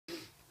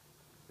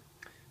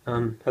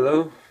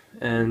Hello,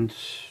 and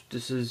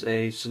this is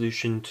a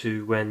solution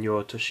to when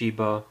your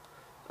Toshiba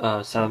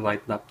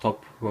satellite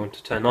laptop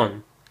won't turn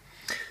on.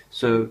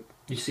 So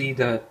you see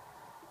that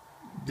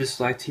this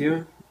light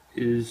here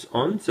is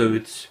on, so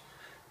it's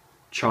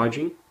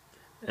charging,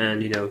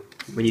 and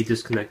when you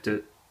disconnect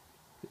it,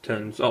 it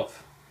turns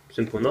off.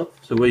 Simple enough.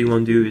 So what you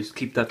want to do is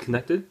keep that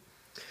connected,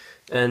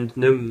 and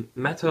no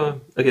matter.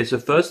 Okay, so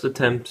first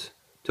attempt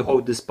to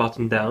hold this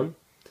button down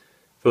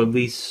for at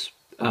least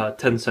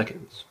 10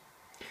 seconds.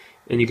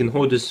 And you can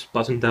hold this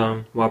button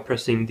down while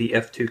pressing the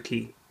F2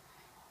 key.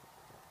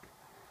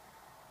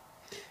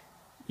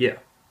 Yeah.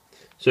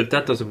 So if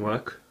that doesn't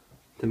work,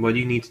 then what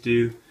you need to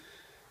do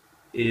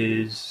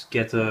is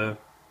get a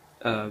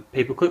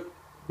paper clip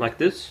like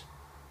this.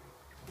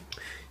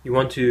 You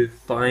want to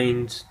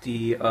find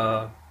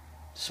the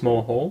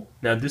small hole.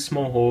 Now this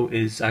small hole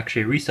is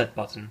actually a reset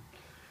button.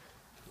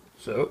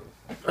 So,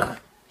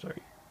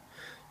 sorry.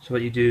 So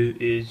what you do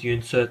is you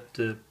insert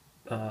the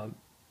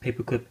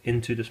paper clip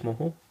into the small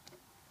hole,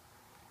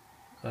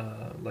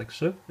 like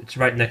so. It's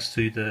right next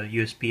to the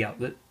USB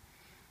outlet.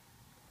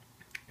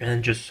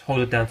 And just hold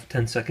it down for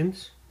 10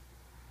 seconds.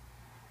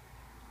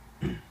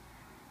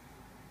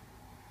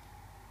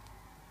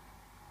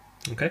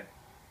 Okay.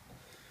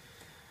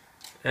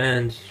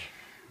 And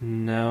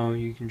now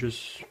you can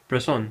just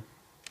press on.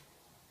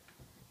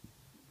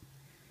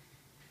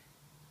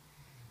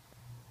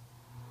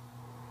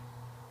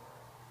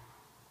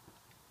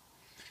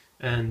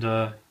 And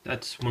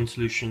that's one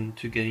solution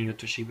to getting your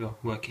Toshiba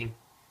working.